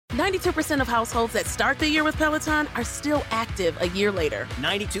92% of households that start the year with Peloton are still active a year later.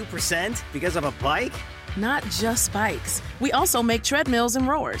 92% because of a bike? Not just bikes. We also make treadmills and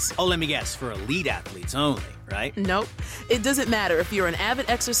rowers. Oh, let me guess, for elite athletes only, right? Nope. It doesn't matter if you're an avid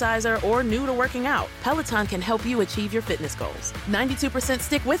exerciser or new to working out. Peloton can help you achieve your fitness goals. 92%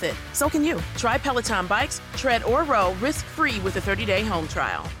 stick with it. So can you. Try Peloton bikes, tread, or row risk-free with a 30-day home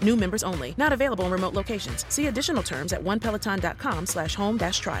trial. New members only. Not available in remote locations. See additional terms at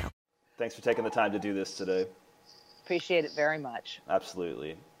onepeloton.com/home-trial. Thanks for taking the time to do this today. Appreciate it very much.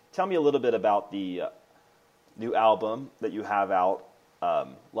 Absolutely. Tell me a little bit about the new album that you have out,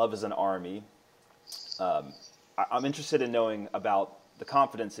 Love is an Army. I'm interested in knowing about the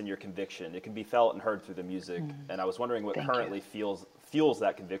confidence in your conviction. It can be felt and heard through the music, and I was wondering what currently fuels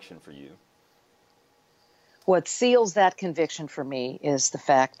that conviction for you. What seals that conviction for me is the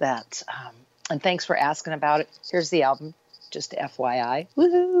fact that, and thanks for asking about it, here's the album, just FYI,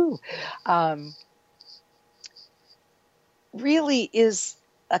 woohoo, really is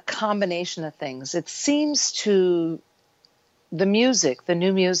a combination of things. It seems to, the new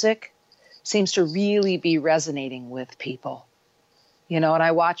music, seems to really be resonating with people, and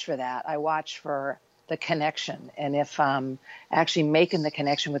I watch for that. I watch for the connection, and if I'm actually making the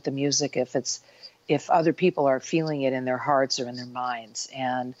connection with the music, if other people are feeling it in their hearts or in their minds,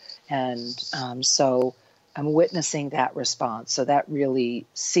 and so I'm witnessing that response. So that really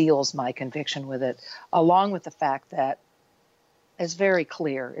seals my conviction with it, along with the fact that it's very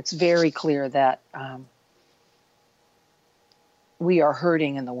clear that we are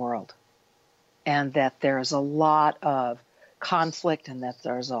hurting in the world, and that there's a lot of conflict, and that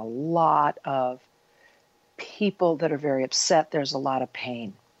there's a lot of people that are very upset. There's a lot of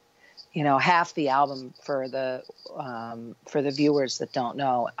pain. Half the album, for the viewers that don't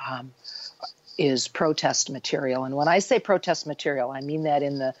know, is protest material. And when I say protest material, I mean that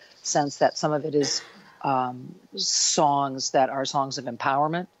in the sense that some of it is songs that are songs of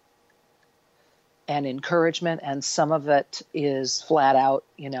empowerment and encouragement, and some of it is flat out,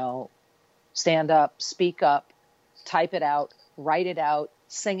 stand up, speak up, type it out, write it out,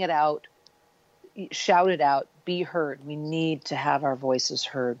 sing it out, shout it out, be heard. We need to have our voices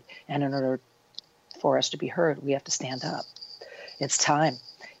heard, and in order for us to be heard, we have to stand up. It's time.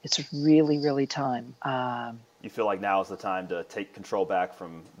 It's really, really time. You feel like now is the time to take control back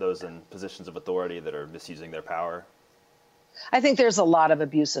from those in positions of authority that are misusing their power? I think there's a lot of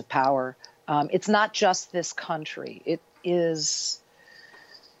abuse of power. It's not just this country. It is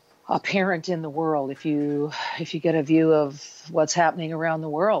apparent in the world. If you get a view of what's happening around the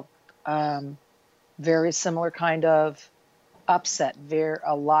world, very similar kind of upset,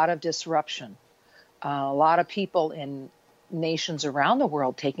 a lot of disruption, a lot of people in nations around the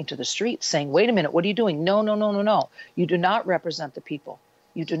world taking to the streets saying, wait a minute, what are you doing? No. You do not represent the people.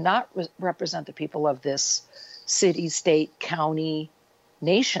 You do not represent the people of this city, state, county,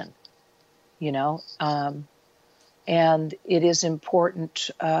 nation, and it is important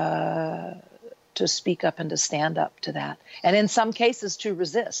to speak up and to stand up to that. And in some cases to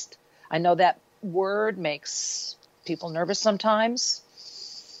resist. I know that word makes people nervous sometimes.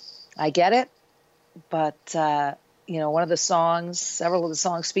 I get it. But, one of the songs, several of the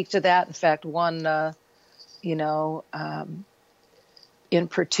songs speak to that. In fact, one, in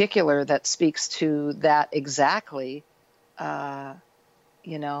particular that speaks to that exactly, I'm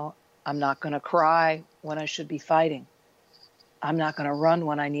not going to cry when I should be fighting. I'm not going to run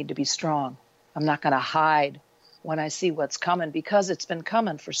when I need to be strong. I'm not going to hide when I see what's coming, because it's been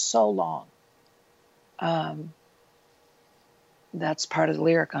coming for so long. That's part of the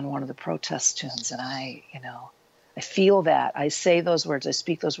lyric on one of the protest tunes. And I feel that. I say those words, I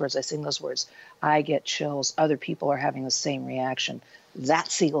speak those words, I sing those words. I get chills. Other people are having the same reaction.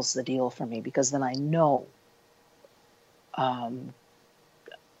 That seals the deal for me, because then I know I'm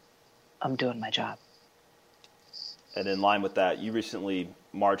doing my job. And in line with that, you recently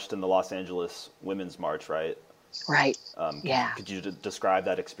marched in the Los Angeles Women's March, right? Right. Yeah. Could you describe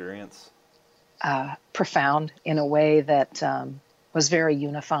that experience? Profound in a way that was very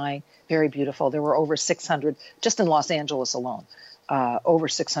unifying, very beautiful. There were over 600, just in Los Angeles alone, over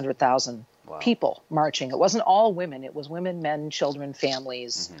 600,000 people marching. It wasn't all women. It was women, men, children,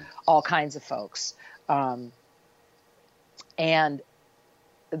 families, all kinds of folks. And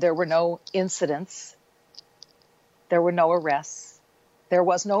there were no incidents. There were no arrests. There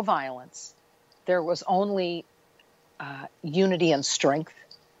was no violence. There was only unity and strength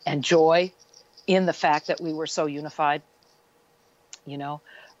and joy in the fact that we were so unified,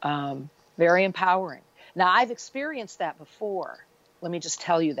 very empowering. Now, I've experienced that before. Let me just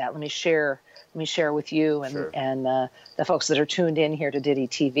tell you that. Let me share let me share with you and, Sure. and the folks that are tuned in here to Diddy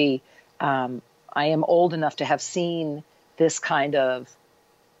TV. I am old enough to have seen this kind of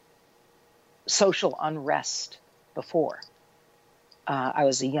social unrest before. I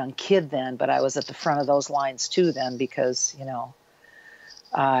was a young kid then, but I was at the front of those lines too then because,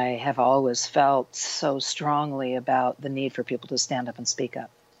 I have always felt so strongly about the need for people to stand up and speak up.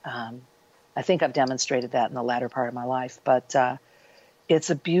 I think I've demonstrated that in the latter part of my life, but it's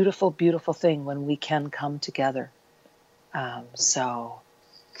a beautiful, beautiful thing when we can come together. So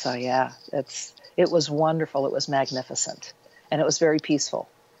yeah, it was wonderful. It was magnificent, and it was very peaceful.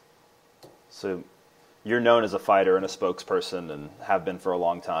 So you're known as a fighter and a spokesperson and have been for a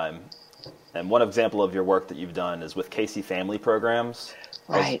long time. And one example of your work that you've done is with Casey Family Programs.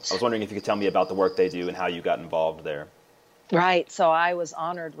 Right. I was wondering if you could tell me about the work they do and how you got involved there. Right. So I was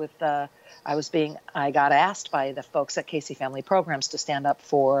honored with I got asked by the folks at Casey Family Programs to stand up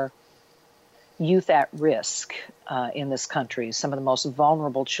for youth at risk in this country. Some of the most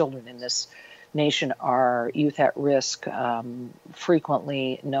vulnerable children in this nation are youth at risk,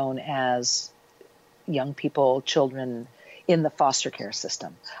 frequently known as young people, children in the foster care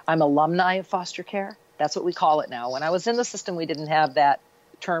system. I'm alumni of foster care. That's what we call it now. When I was in the system, we didn't have that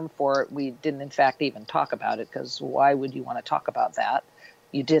term for it. We didn't, in fact, even talk about it because why would you want to talk about that?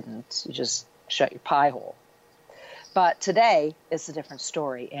 You didn't. You just shut your pie hole. But today, it's a different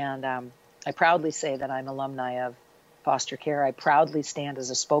story. And I proudly say that I'm alumni of foster care. I proudly stand as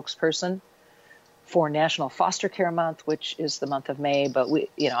a spokesperson for National Foster Care Month, which is the month of May. But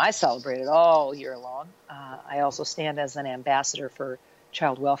I celebrate it all year long. I also stand as an ambassador for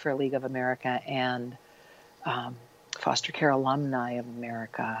Child Welfare League of America and Foster Care Alumni of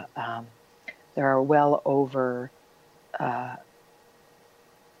America. There are well over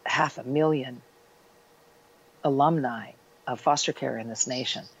 500,000 alumni of foster care in this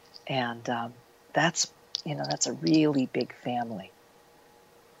nation, and that's a really big family.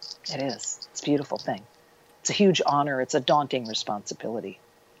 It is. It's a beautiful thing. It's a huge honor. It's a daunting responsibility.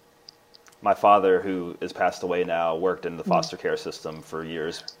 My father, who is passed away now, worked in the foster care system for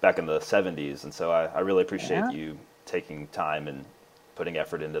years back in the 70s, and so I really appreciate you taking time and putting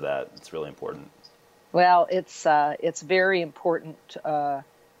effort into that. It's really important. Well, it's very important,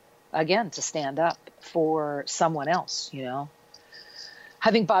 again, to stand up for someone else, I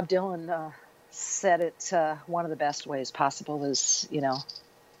think Bob Dylan said it one of the best ways possible is,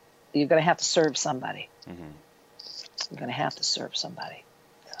 you're going to have to serve somebody. Mm-hmm. You're going to have to serve somebody.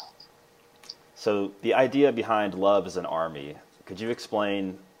 So the idea behind Love is an Army, could you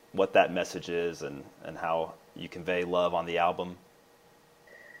explain what that message is and how you convey love on the album?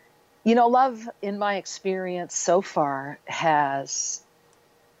 Love, in my experience so far, has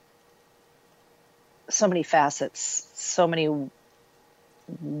so many facets, so many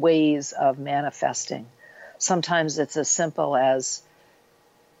ways of manifesting. Sometimes it's as simple as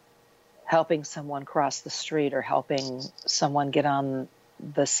helping someone cross the street or helping someone get on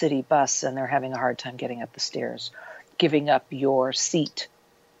the city bus and they're having a hard time getting up the stairs, giving up your seat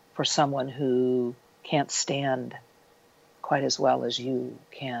for someone who can't stand quite as well as you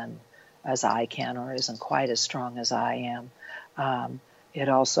can, as I can, or isn't quite as strong as I am. It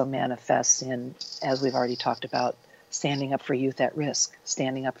also manifests in, as we've already talked about, standing up for youth at risk,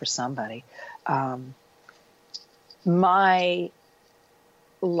 standing up for somebody. My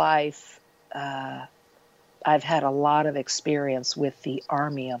life, I've had a lot of experience with the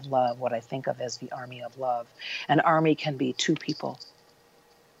army of love, what I think of as the army of love. An army can be two people.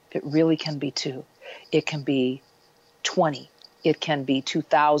 It really can be two. It can be 20. It can be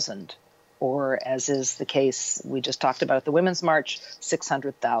 2,000. Or, as is the case we just talked about at the Women's March,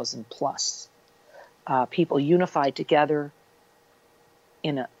 600,000 plus. People unified together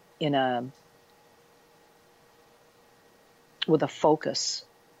with a focus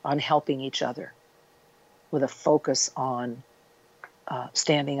on helping each other, with a focus on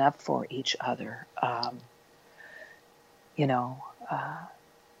standing up for each other.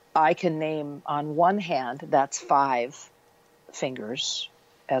 I can name on one hand, that's 5 fingers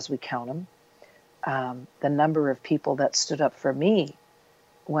as we count them, the number of people that stood up for me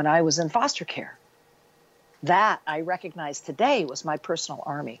when I was in foster care. That I recognize today was my personal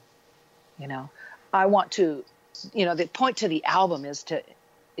army. I want to, the point to the album is to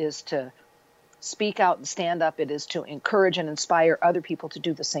speak out and stand up. It is to encourage and inspire other people to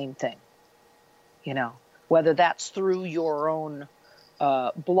do the same thing. Whether that's through your own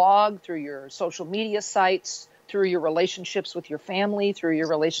blog, through your social media sites, through your relationships with your family, through your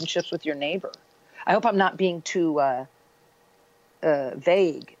relationships with your neighbor. I hope I'm not being too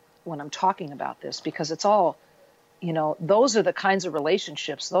vague when I'm talking about this, because it's all, those are the kinds of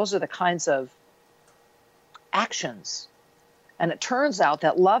relationships, those are the kinds of actions. And it turns out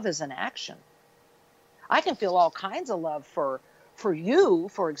that love is an action. I can feel all kinds of love for you,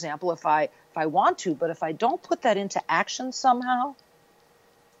 for example, if I want to, but if I don't put that into action somehow,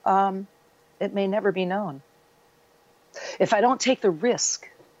 it may never be known. If I don't take the risk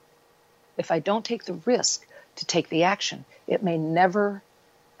to take the action, it may never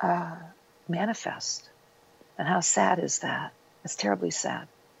manifest. And how sad is that? It's terribly sad.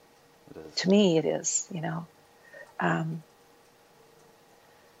 To me, it is,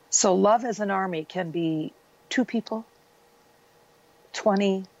 So love as an army can be 2 people,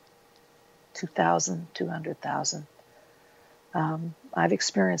 20, 2,000, 200,000. I've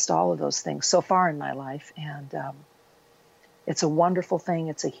experienced all of those things so far in my life, and it's a wonderful thing.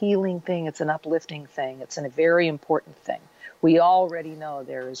 It's a healing thing. It's an uplifting thing. It's a very important thing. We already know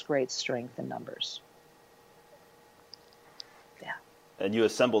there is great strength in numbers. Yeah. And you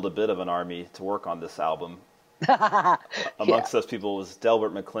assembled a bit of an army to work on this album. Yeah. Amongst those people was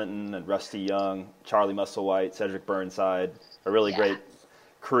Delbert McClinton and Rusty Young, Charlie Musselwhite, Cedric Burnside, a really great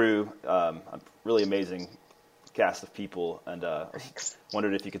crew, a really amazing cast of people. And I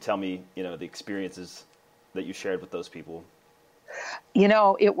wondered if you could tell me, the experiences that you shared with those people.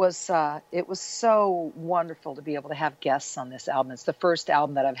 It was so wonderful to be able to have guests on this album. It's the first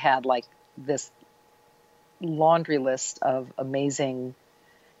album that I've had like this laundry list of amazing.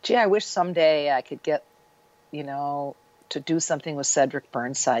 Gee, I wish someday I could get, to do something with Cedric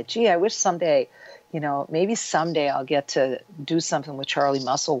Burnside. Gee, I wish someday, maybe someday I'll get to do something with Charlie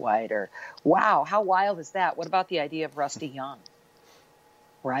Musselwhite. Or, wow, how wild is that? What about the idea of Rusty Young?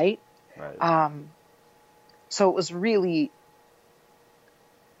 Right? Right. So it was really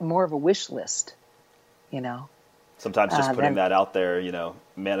more of a wish list, Sometimes just putting that out there,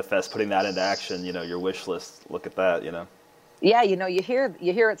 manifest, putting that into action, your wish list. Look at that, Yeah, you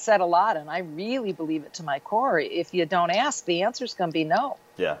hear it said a lot, and I really believe it to my core. If you don't ask, the answer's going to be no.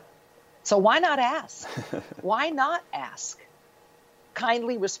 Yeah. So why not ask? Why not ask?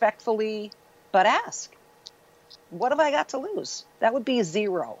 Kindly, respectfully, but ask. What have I got to lose? That would be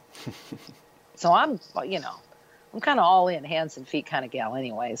 0. So I'm kind of all in, hands and feet kind of gal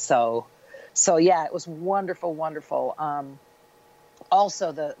anyway. So yeah, it was wonderful, wonderful.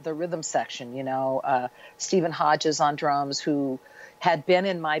 Also the rhythm section, Stephen Hodges on drums, who had been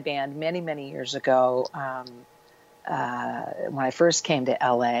in my band many, many years ago when I first came to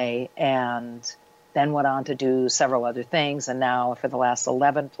LA, and then went on to do several other things. And now for the last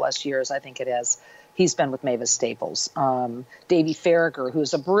 11 plus years, I think it is, he's been with Mavis Staples. Davey Farragher,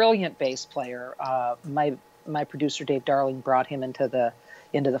 who's a brilliant bass player. My producer, Dave Darling, brought him into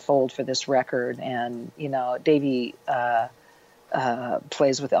the fold for this record. And, Davey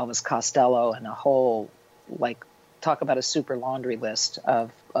plays with Elvis Costello and a whole, talk about a super laundry list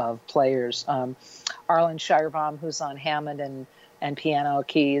of players. Arlen Shirebaum, who's on Hammond and piano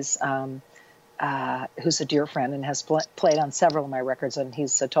keys, who's a dear friend and has played on several of my records, and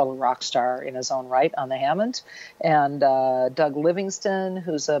he's a total rock star in his own right on the Hammond. And Doug Livingston,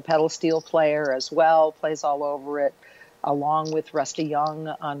 who's a pedal steel player as well, plays all over it, along with Rusty Young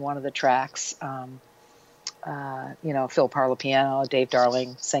on one of the tracks. Phil Parlapiano, Dave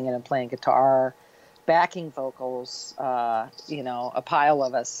Darling singing and playing guitar, backing vocals, a pile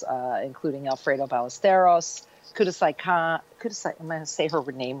of us, including Alfredo Ballesteros, Kudasai Khan, I'm going to say her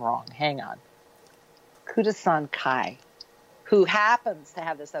name wrong, hang on. Kudasan Kai, who happens to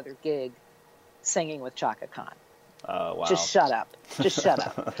have this other gig singing with Chaka Khan. Oh, wow. Just shut up. Just shut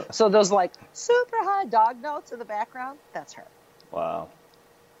up. So those super high dog notes in the background, that's her. Wow.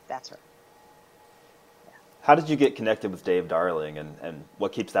 That's her. How did you get connected with Dave Darling, and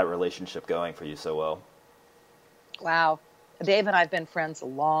what keeps that relationship going for you so well? Wow. Dave and I have been friends a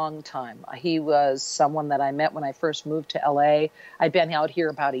long time. He was someone that I met when I first moved to LA. I'd been out here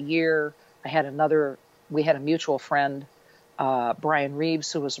about a year. We had a mutual friend, Brian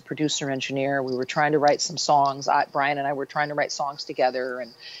Reeves, who was a producer engineer. We were trying to write some songs. Brian and I were trying to write songs together,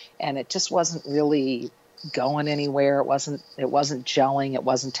 and it just wasn't really going anywhere. It wasn't gelling. It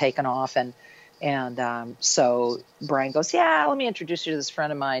wasn't taking off. And so Brian goes, yeah, let me introduce you to this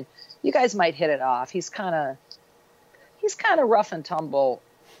friend of mine. You guys might hit it off. He's kind of rough and tumble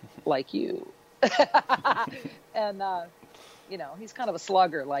like you. And, he's kind of a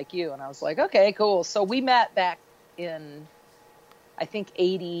slugger like you. And I was like, okay, cool. So we met back in, I think,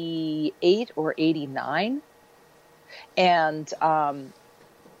 88 or 89. And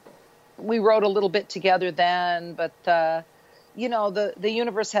we wrote a little bit together then, but the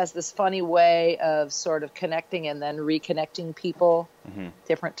universe has this funny way of sort of connecting and then reconnecting people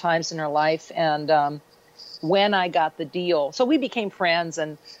different times in their life. And when I got the deal, so we became friends,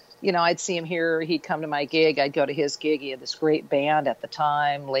 and I'd see him here. He'd come to my gig. I'd go to his gig. He had this great band at the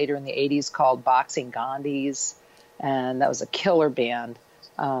time, later in the 80s, called Boxing Gandhis. And that was a killer band,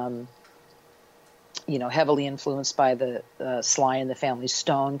 heavily influenced by the Sly and the Family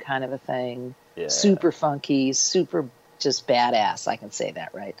Stone kind of a thing. Yeah. Super funky, super just badass. I can say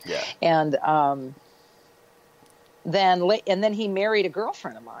that, right? Yeah. And then he married a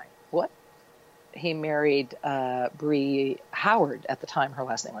girlfriend of mine. What? He married Bree Howard. At the time, her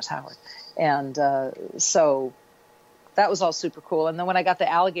last name was Howard. And so that was all super cool. And then when I got the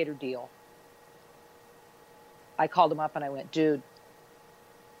Alligator deal, I called him up and I went, dude,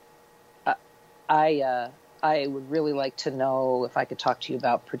 I would really like to know if I could talk to you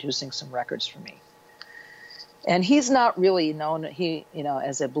about producing some records for me. And he's not really known,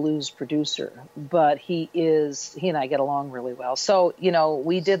 as a blues producer, but he and I get along really well. So,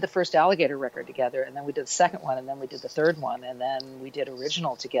 we did the first Alligator record together, and then we did the second one, and then we did the third one, and then we did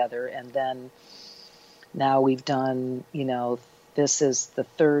Original together. And then now we've done, this is the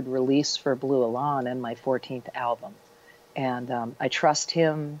third release for Blue Elan and my 14th album. And I trust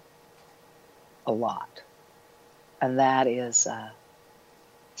him a lot. And that is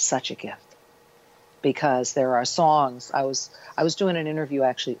such a gift. Because there are songs. I was doing an interview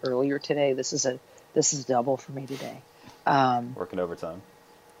actually earlier today. This is double for me today. Working overtime.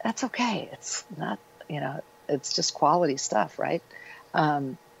 That's okay. It's not, it's just quality stuff, right?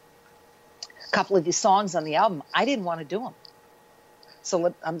 A couple of these songs on the album, I didn't want to do them.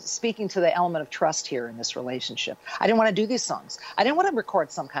 So I'm speaking to the element of trust here in this relationship. I didn't want to do these songs. I didn't want to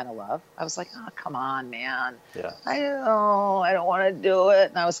record Some Kind of Love. I was like, oh, come on, man. Yeah. I don't want to do it.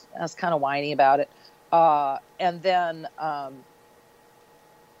 And I was kind of whiny about it. And then,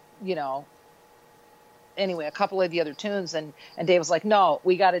 anyway, a couple of the other tunes, and Dave was like, no,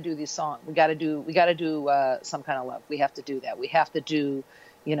 we got to do these songs. We got to do Some Kind of Love. We have to do that. We have to do,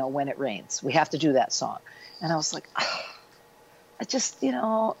 When It Rains. We have to do that song. And I was like, I just,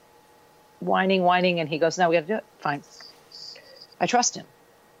 whining. And he goes, no, we got to do it. Fine. I trust him.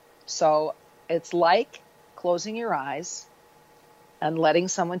 So it's like closing your eyes and letting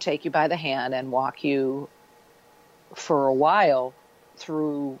someone take you by the hand and walk you for a while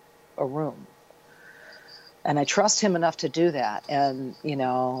through a room. And I trust him enough to do that. And,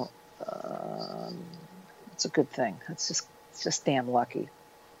 it's a good thing. It's just damn lucky.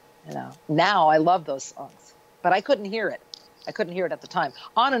 Now I love those songs, but I couldn't hear it. I couldn't hear it at the time.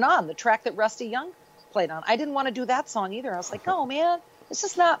 On and On, the track that Rusty Young played on. I didn't want to do that song either. I was like, no, man, it's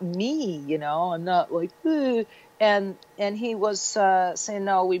just not me, I'm not like, ugh. And he was saying,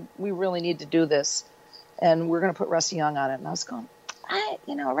 no, we really need to do this. And we're going to put Rusty Young on it. And I was going,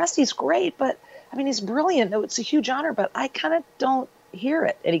 Rusty's great, but I mean, he's brilliant. It's a huge honor, but I kind of don't hear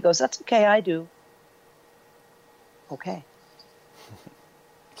it. And he goes, that's okay. I do. Okay.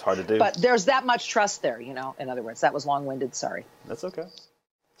 It's hard to do. But there's that much trust there, in other words. That was long-winded. Sorry. That's okay.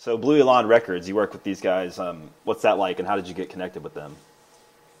 So Blue Elan Records, you work with these guys. What's that like, and how did you get connected with them?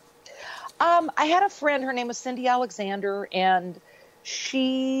 I had a friend, her name was Cindy Alexander, and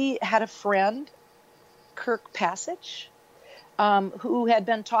she had a friend, Kirk Passage, who had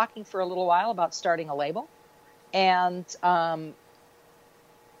been talking for a little while about starting a label. And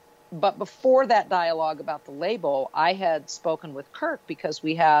but before that dialogue about the label, I had spoken with Kirk because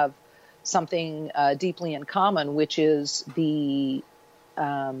we have something deeply in common, which is the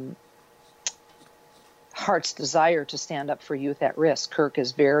heart's desire to stand up for youth at risk. Kirk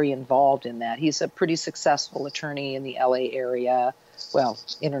is very involved in that. He's a pretty successful attorney in the LA area, well,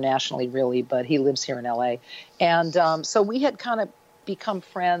 internationally really, but he lives here in LA. And so we had kind of become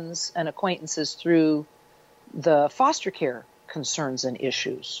friends and acquaintances through the foster care concerns and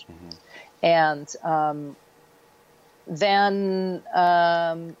issues. Mm-hmm. And then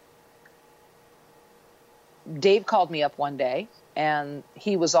Dave called me up one day, and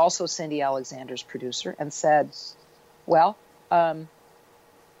he was also Cindy Alexander's producer, and said, well,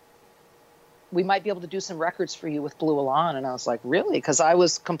 we might be able to do some records for you with Blue Elan. And I was like, really? Because I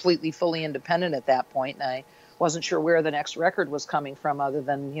was completely, fully independent at that point, and I wasn't sure where the next record was coming from other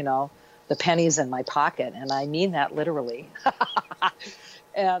than, the pennies in my pocket. And I mean that literally.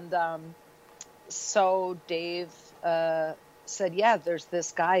 And so Dave said, yeah, there's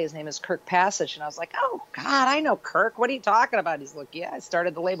this guy, his name is Kirk Passage. And I was like, oh God, I know Kirk. What are you talking about? He's like, yeah, I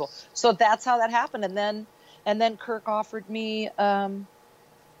started the label. So that's how that happened. And then Kirk offered me a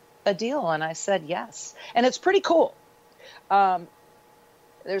deal, and I said yes. And it's pretty cool.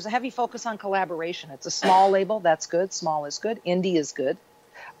 There's a heavy focus on collaboration. It's a small label. That's good. Small is good. Indie is good.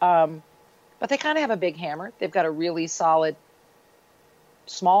 But they kind of have a big hammer. They've got a really solid,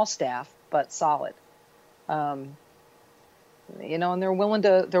 small staff, but solid. and they're willing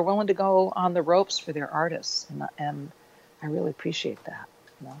to go on the ropes for their artists, and I really appreciate that.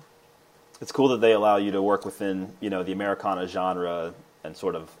 It's cool that they allow you to work within, the Americana genre and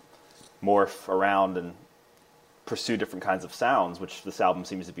sort of morph around and pursue different kinds of sounds, which this album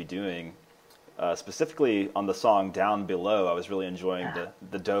seems to be doing. Specifically on the song Down Below, I was really enjoying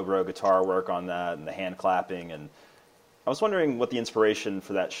the dobro guitar work on that and the hand clapping. And I was wondering what the inspiration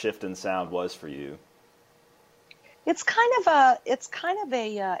for that shift in sound was for you. It's kind of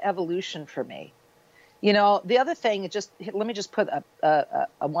a evolution for me. The other thing, let me just put a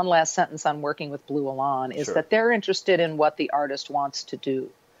one last sentence on working with Blue Elan, is that they're interested in what the artist wants to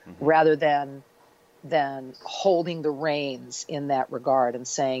do, rather than holding the reins in that regard and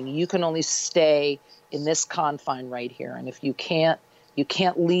saying, you can only stay in this confine right here. And if you can't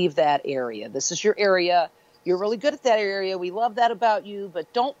leave that area. This is your area. You're really good at that area. We love that about you,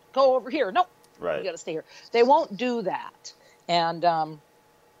 but don't go over here. Nope. Right. You got to stay here. They won't do that. And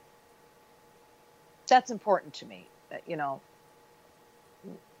that's important to me.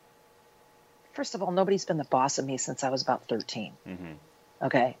 First of all, nobody's been the boss of me since I was about 13.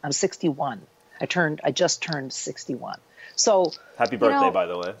 Okay. I'm 61. I just turned 61. So happy birthday, by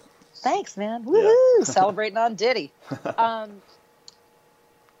the way. Thanks, man. Woohoo! Yeah. Celebrating on Diddy.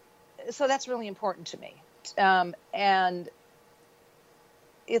 So that's really important to me. And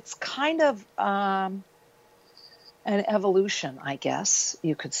it's kind of an evolution, I guess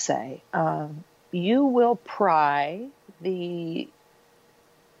you could say. You will pry the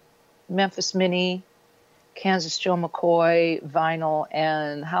Memphis Minnie, Kansas Joe McCoy vinyl,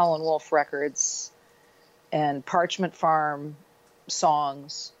 and Howlin' Wolf records, and Parchment Farm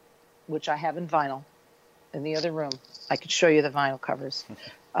songs, which I have in vinyl in the other room. I could show you the vinyl covers.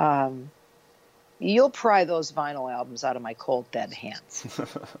 You'll pry those vinyl albums out of my cold, dead hands.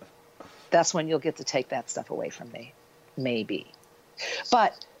 That's when you'll get to take that stuff away from me, maybe.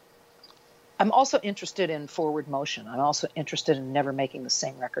 But I'm also interested in forward motion. I'm also interested in never making the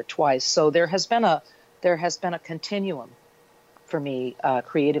same record twice. So there has been a continuum for me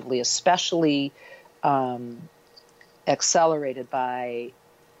creatively, especially accelerated by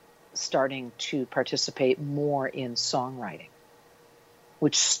starting to participate more in songwriting,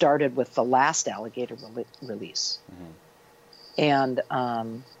 which started with the last Alligator release. And,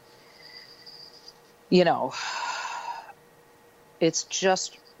 it's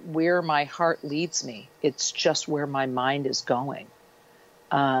just where my heart leads me. It's just where my mind is going.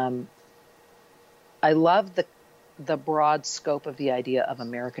 I love the broad scope of the idea of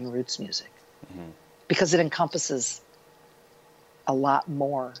American roots music because it encompasses a lot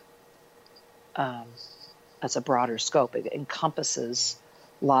more. As a broader scope, it encompasses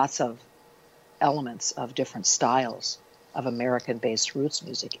lots of elements of different styles of American-based roots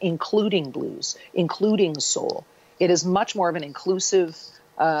music, including blues, including soul. It is much more of an inclusive,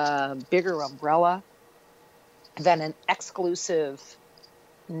 bigger umbrella than an exclusive,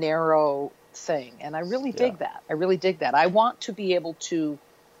 narrow thing. And I really dig that. I really dig that. I want to be able to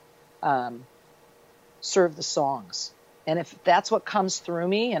serve the songs. And if that's what comes through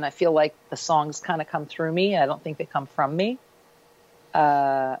me, and I feel like the songs kind of come through me, I don't think they come from me,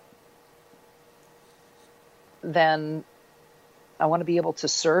 then I want to be able to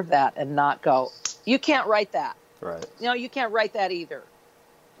serve that and not go, you can't write that. Right. You can't write that either.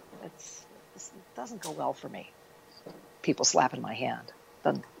 It doesn't go well for me. People slapping my hand.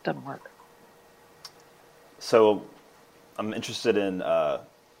 Doesn't work. So I'm interested in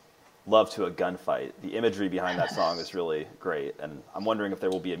Love to a Gunfight. The imagery behind that song is really great, and I'm wondering if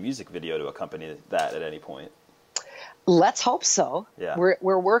there will be a music video to accompany that at any point. Let's hope so. Yeah.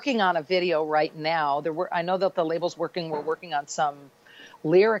 We're working on a video right now. I know that the label's working. We're working on some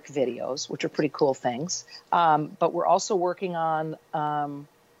lyric videos, which are pretty cool things. But we're also working on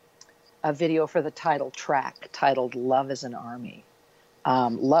a video for the title track titled "Love is an Army."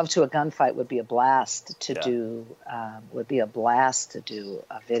 Love to a Gunfight would be a blast to do. Would be a blast to do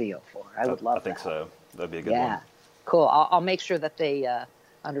a video for. I would love. I think that. So. That'd be a good one. Yeah, cool. I'll make sure that they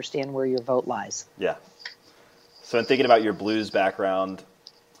understand where your vote lies. Yeah. So in thinking about your blues background,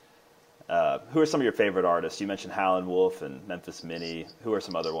 who are some of your favorite artists? You mentioned Howlin' Wolf and Memphis Minnie. Who are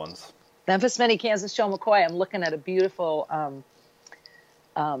some other ones? Memphis Minnie, Kansas Joe McCoy. I'm looking at a beautiful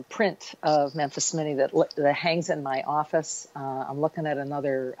print of Memphis Minnie that hangs in my office. I'm looking at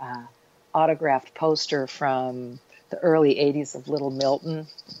another autographed poster from the early 80s of Little Milton.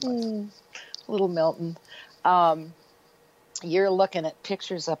 Little Milton. You're looking at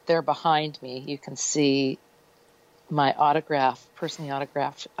pictures up there behind me. You can see my personally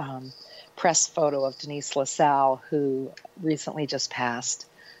autographed press photo of Denise LaSalle, who recently just passed.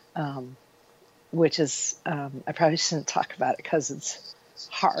 which is, I probably shouldn't talk about it because it's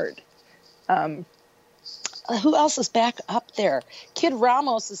hard. Who else is back up there? Kid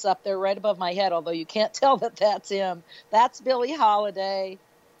Ramos is up there right above my head, although you can't tell that that's him. That's Billie Holiday.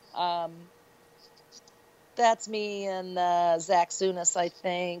 That's me and Zach Sunas, I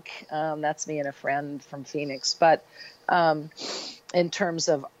think. That's me and a friend from Phoenix. But in terms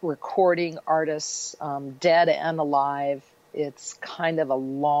of recording artists, dead and alive, it's kind of a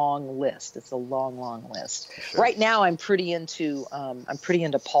long list. It's a long, long list. Sure. Right now, I'm pretty into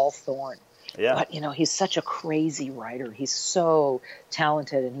Paul Thorne. Yeah. But he's such a crazy writer. He's so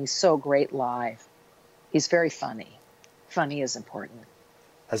talented and he's so great live. He's very funny. Funny is important.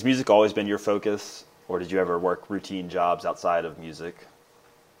 Has music always been your focus, or did you ever work routine jobs outside of music?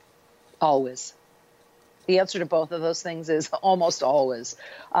 Always. The answer to both of those things is almost always.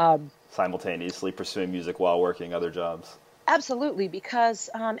 Simultaneously pursuing music while working other jobs? Absolutely, because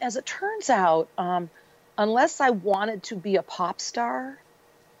as it turns out, unless I wanted to be a pop star,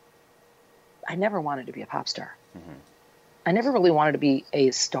 I never wanted to be a pop star. Mm-hmm. I never really wanted to be a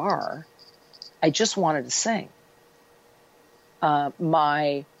star. I just wanted to sing.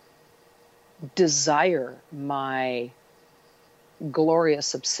 My desire, my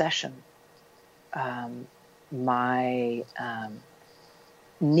glorious obsession, my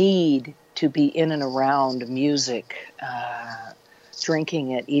need to be in and around music,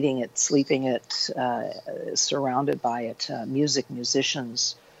 drinking it, eating it, sleeping it, surrounded by it,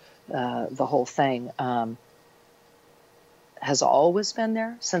 musicians, the whole thing has always been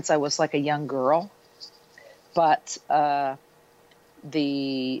there since I was like a young girl. But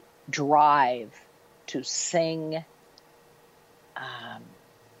the drive to sing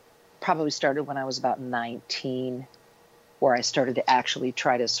probably started when I was about 19, where I started to actually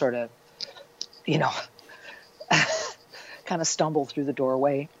try to sort of, kind of stumble through the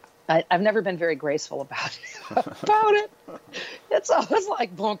doorway. I've never been very graceful about it. It's always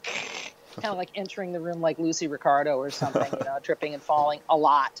like, boom, kind of like entering the room like Lucy Ricardo or something, tripping and falling a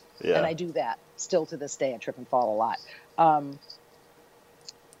lot. Yeah. And I do that still to this day. I trip and fall a lot.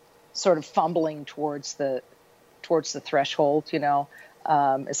 Sort of fumbling towards the threshold,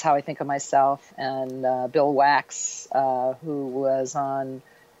 is how I think of myself. And Bill Wax, who was on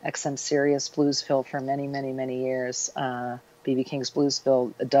XM Sirius Bluesville for many, many, many years, B.B. King's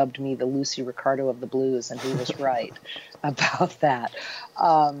Bluesville, dubbed me the Lucy Ricardo of the blues, and he was right about that.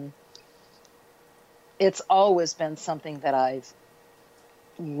 It's always been something that I've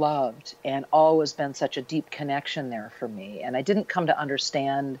loved and always been such a deep connection there for me. And I didn't come to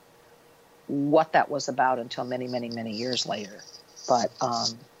understand what that was about until many, many, many years later. But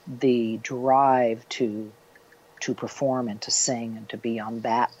the drive to perform and to sing and to be on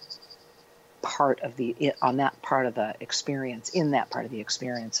that part of the experience, in that part of the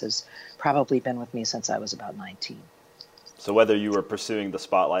experience, has probably been with me since I was about 19. So whether you were pursuing the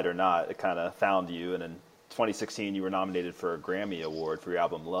spotlight or not, it kind of found you. And in 2016, you were nominated for a Grammy Award for your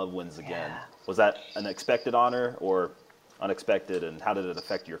album Love Wins Again. Yeah. Was that an expected honor or unexpected, and how did it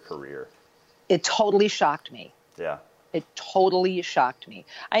affect your career? It totally shocked me. Yeah. It totally shocked me.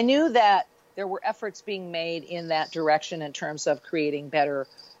 I knew that there were efforts being made in that direction in terms of creating better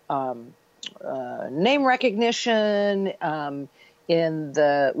name recognition within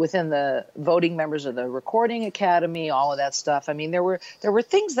the voting members of the Recording Academy, all of that stuff. I mean, there were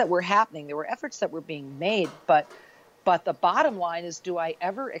things that were happening. There were efforts that were being made, but the bottom line is, do I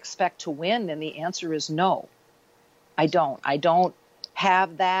ever expect to win? And the answer is no. I don't. I don't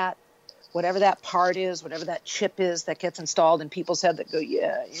have that. Whatever that part is, whatever that chip is that gets installed in people's head that go,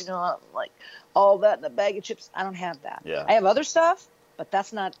 yeah, like all that in a bag of chips. I don't have that. Yeah. I have other stuff, but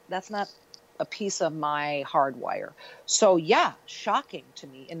that's not a piece of my hardwire. So yeah, shocking to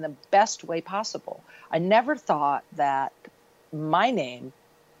me in the best way possible. I never thought that my name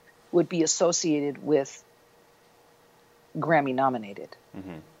would be associated with Grammy nominated.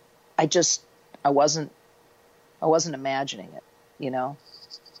 Mm-hmm. I wasn't imagining it,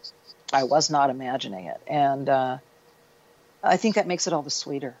 I was not imagining it. And I think that makes it all the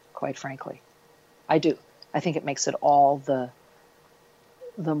sweeter, quite frankly. I do. I think it makes it all the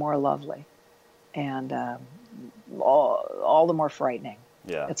more lovely and all the more frightening.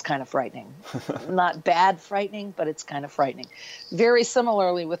 Yeah. It's kind of frightening. Not bad frightening, but it's kind of frightening. Very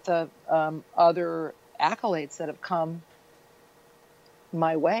similarly with the other accolades that have come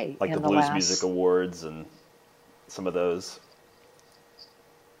my way. Like the Blues Music Awards and some of those.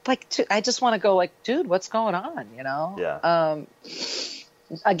 I just want to go like, dude, what's going on? Yeah.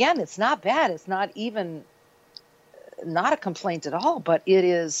 Again, it's not bad. It's not even not a complaint at all, but it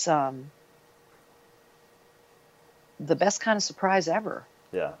is the best kind of surprise ever.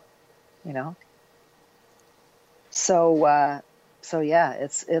 Yeah. So yeah,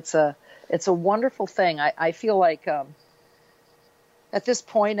 it's a wonderful thing. I feel like at this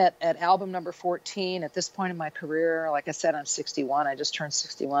point, at album number 14, at this point in my career, like I said, I'm 61. I just turned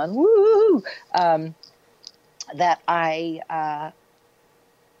 61. Woo! That I'm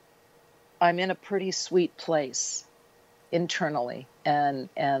in a pretty sweet place internally, and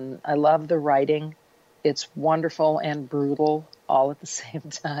I love the writing. It's wonderful and brutal all at the same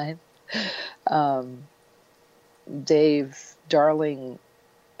time. Dave Darling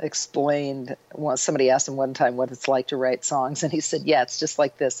explained, somebody asked him one time what it's like to write songs, and he said, yeah, it's just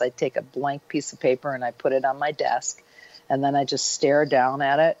like this. I take a blank piece of paper and I put it on my desk, and then I just stare down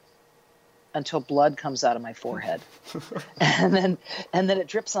at it until blood comes out of my forehead. and then it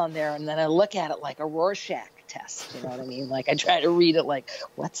drips on there, and then I look at it like a Rorschach test, you know what I mean? Like I try to read it like,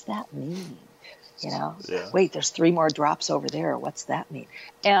 what's that mean? You know, wait, there's 3 more drops over there. What's that mean?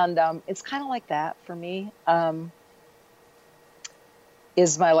 And it's kind of like that for me.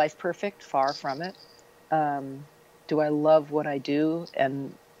 Is my life perfect? Far from it. Do I love what I do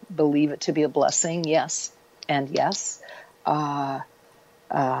and believe it to be a blessing? Yes. And yes.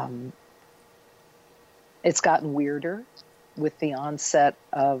 It's gotten weirder with the onset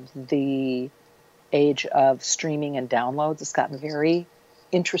of the age of streaming and downloads. It's gotten very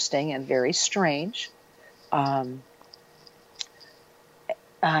interesting and very strange. You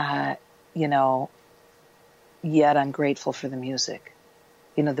know, yet I'm grateful for the music.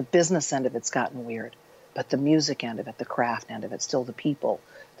 You know, the business end of it's gotten weird, but the music end of it, the craft end of it, still the people,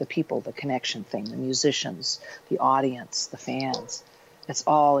 the connection thing, the musicians, the audience, the fans. It's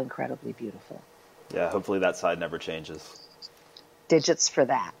all incredibly beautiful. Yeah, hopefully that side never changes. Digits for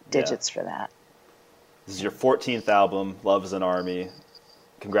that. Digits for that. This is your 14th album, Love is an Army.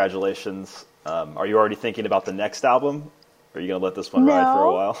 Congratulations. Are you already thinking about the next album? Or are you going to let this one ride for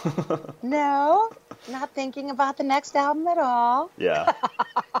a while? No, not thinking about the next album at all. Yeah.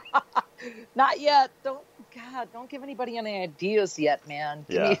 Not yet. Don't give anybody any ideas yet, man.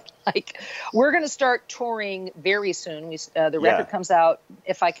 We're going to start touring very soon. The record comes out.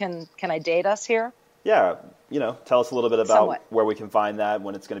 If I can I date us here? Yeah. You know, tell us a little bit about where we can find that,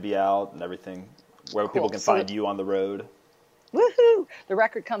 when it's going to be out and everything, where people can find you on the road. Woohoo! The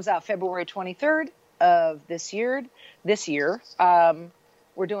record comes out February 23rd of this year.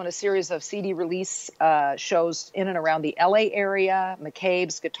 We're doing a series of CD release shows in and around the LA area,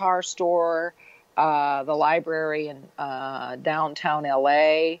 McCabe's Guitar Store, the library in downtown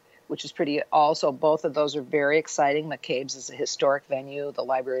LA, which is pretty. Also, both of those are very exciting. McCabe's is a historic venue. The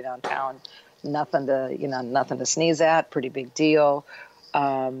library downtown, nothing to sneeze at. Pretty big deal.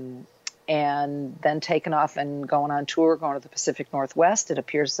 And then taking off and going on tour, going to the Pacific Northwest. It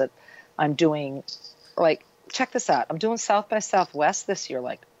appears that I'm doing, check this out. I'm doing South by Southwest this year.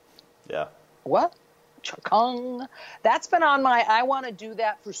 What? Chakung. That's been on my, I want to do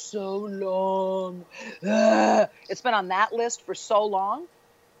that for so long. It's been on that list for so long.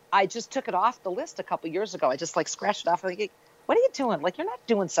 I just took it off the list a couple years ago. I just scratched it off. What are you doing? You're not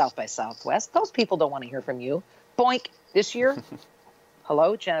doing South by Southwest. Those people don't want to hear from you. Boink. This year.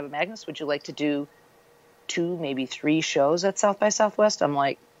 Hello, Janiva Magness, would you like to do 2, maybe 3 shows at South by Southwest? I'm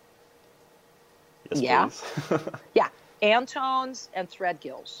like, yes, please. Yeah, Antones and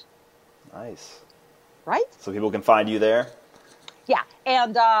Threadgills. Nice. Right? So people can find you there? Yeah,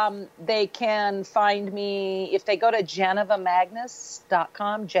 and they can find me if they go to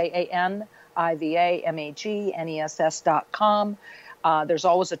janivamagness.com, JANIVAMAGNESS.com. There's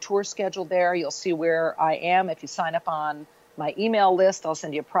always a tour schedule there. You'll see where I am. If you sign up on my email list, I'll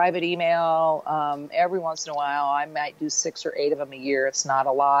send you a private email. Every once in a while, I might do 6 or 8 of them a year. It's not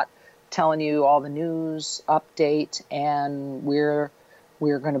a lot. Telling you all the news, update, and we're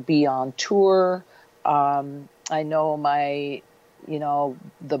going to be on tour. I know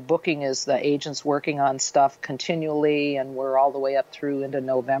the booking is the agent's working on stuff continually, and we're all the way up through into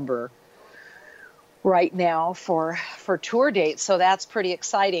November right now for tour dates. So that's pretty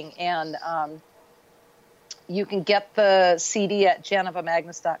exciting. And you can get the CD at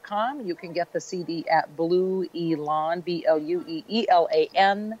janivamagness.com. You can get the CD at Blue Elan,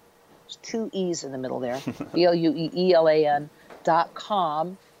 BLUEELAN. There's 2 E's in the middle there.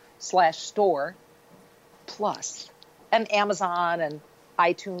 BLUEELAN.com/store plus. And Amazon and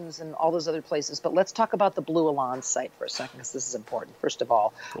iTunes and all those other places. But let's talk about the Blue Elan site for a second, because this is important. First of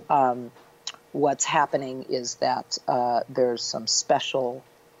all, what's happening is that there's some special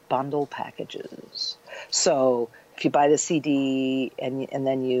bundle packages. So if you buy the CD and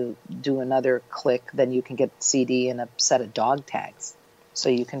then you do another click, then you can get the CD and a set of dog tags. So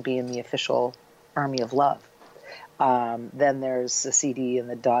you can be in the official Army of Love. Then there's the CD and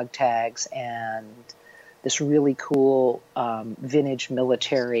the dog tags and this really cool vintage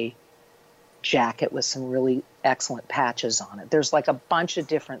military jacket with some really excellent patches on it. There's like a bunch of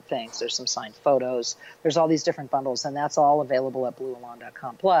different things. There's some signed photos. There's all these different bundles, and that's all available at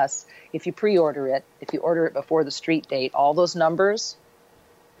bluealon.com. Plus, if you pre-order it, if you order it before the street date, all those numbers,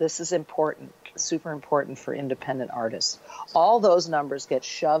 this is important, super important for independent artists. All those numbers get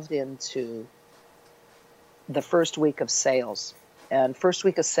shoved into the first week of sales. And first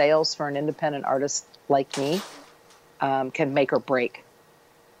week of sales for an independent artist like me can make or break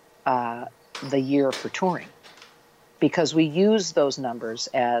the year for touring, because we use those numbers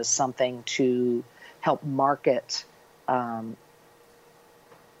as something to help market and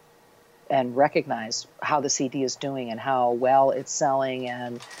recognize how the CD is doing and how well it's selling,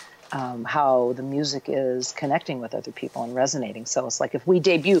 and how the music is connecting with other people and resonating. So it's like if we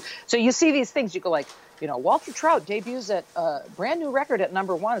debut, so you see these things, you go like, Walter Trout debuts at a brand new record at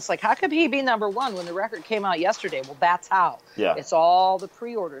number 1. It's like, how could he be number 1 when the record came out yesterday? Well, that's how. Yeah. It's all the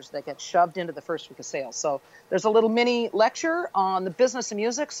pre-orders that get shoved into the first week of sales. So there's a little mini lecture on the business of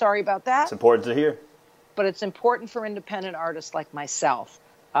music. Sorry about that. It's important to hear. But it's important for independent artists like myself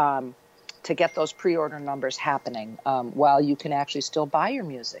to get those pre-order numbers happening while you can actually still buy your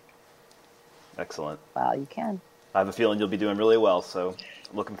music. Excellent. Well, you can. I have a feeling you'll be doing really well, so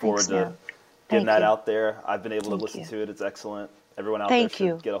I'm looking forward to getting that out there. I've been able to listen to it. It's excellent. Everyone out there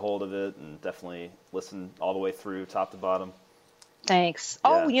should get a hold of it and definitely listen all the way through, top to bottom. Thanks.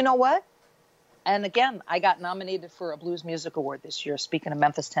 Yeah. Oh, you know what? And again, I got nominated for a Blues Music Award this year, speaking of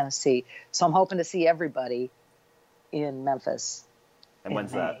Memphis, Tennessee. So I'm hoping to see everybody in Memphis. And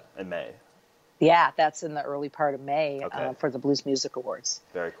when's that? In May? Yeah, that's in the early part of May for the Blues Music Awards.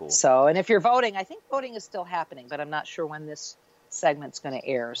 Very cool. So, and if you're voting, I think voting is still happening, but I'm not sure when this segment's going to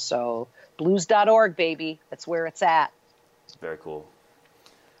air. So blues.org, baby. That's where it's at. Very cool.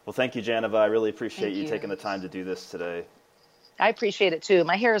 Well, thank you, Janiva. I really appreciate you taking the time to do this today. I appreciate it too.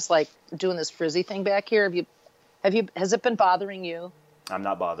 My hair is like doing this frizzy thing back here. Has it been bothering you? I'm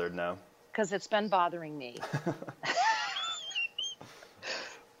not bothered, no. Because it's been bothering me.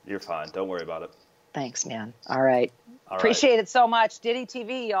 You're fine. Don't worry about it. Thanks, man. All right. Appreciate it so much. Diddy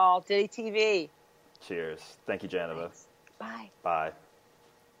TV, y'all. Diddy TV. Cheers. Thank you, Janiva. Thanks. Bye. Bye.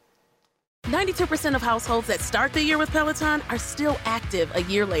 92% of households that start the year with Peloton are still active a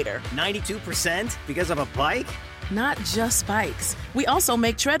year later. 92% because of a bike? Not just bikes. We also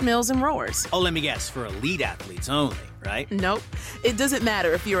make treadmills and rowers. Oh, let me guess, for elite athletes only, right? Nope. It doesn't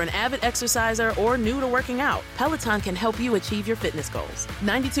matter if you're an avid exerciser or new to working out. Peloton can help you achieve your fitness goals.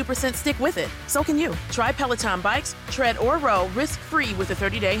 92% stick with it. So can you. Try Peloton bikes, tread or row risk-free with a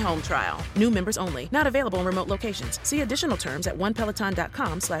 30-day home trial. New members only. Not available in remote locations. See additional terms at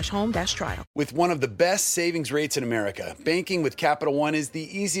onepeloton.com/home-trial. With one of the best savings rates in America, banking with Capital One is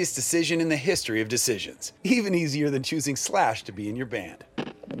the easiest decision in the history of decisions. Even easier than choosing Slash to be in your band.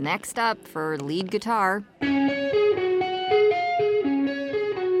 Next up for lead guitar.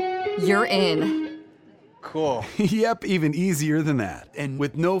 You're in. Cool. Yep, even easier than that. And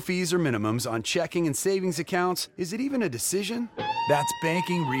with no fees or minimums on checking and savings accounts, is it even a decision? That's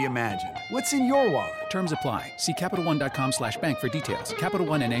banking reimagined. What's in your wallet? Terms apply. See CapitalOne.com/bank for details. Capital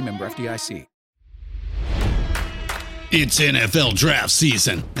One N.A. member FDIC. It's NFL draft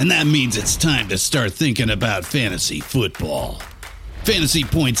season, and that means it's time to start thinking about fantasy football.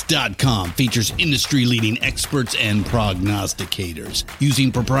 FantasyPoints.com features industry-leading experts and prognosticators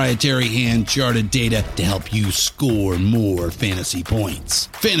using proprietary hand-charted data to help you score more fantasy points.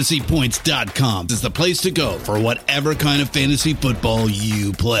 FantasyPoints.com is the place to go for whatever kind of fantasy football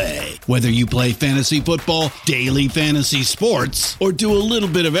you play. Whether you play fantasy football, daily fantasy sports, or do a little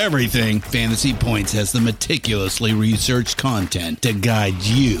bit of everything, Fantasy Points has the meticulously researched content to guide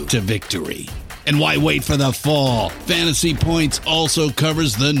you to victory. And why wait for the fall? Fantasy Points also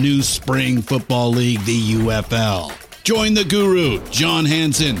covers the new spring football league, the UFL. Join the guru, John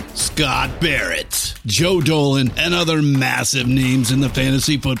Hansen, Scott Barrett, Joe Dolan, and other massive names in the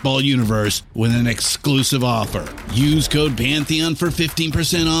fantasy football universe with an exclusive offer. Use code Pantheon for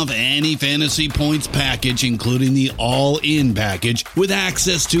 15% off any Fantasy Points package, including the all-in package, with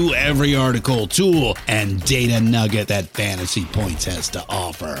access to every article, tool, and data nugget that Fantasy Points has to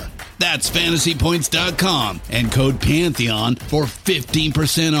offer. That's FantasyPoints.com and code Pantheon for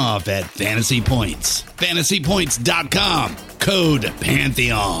 15% off at Fantasy Points. FantasyPoints.com, code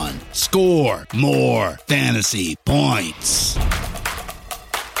Pantheon. Score more fantasy points.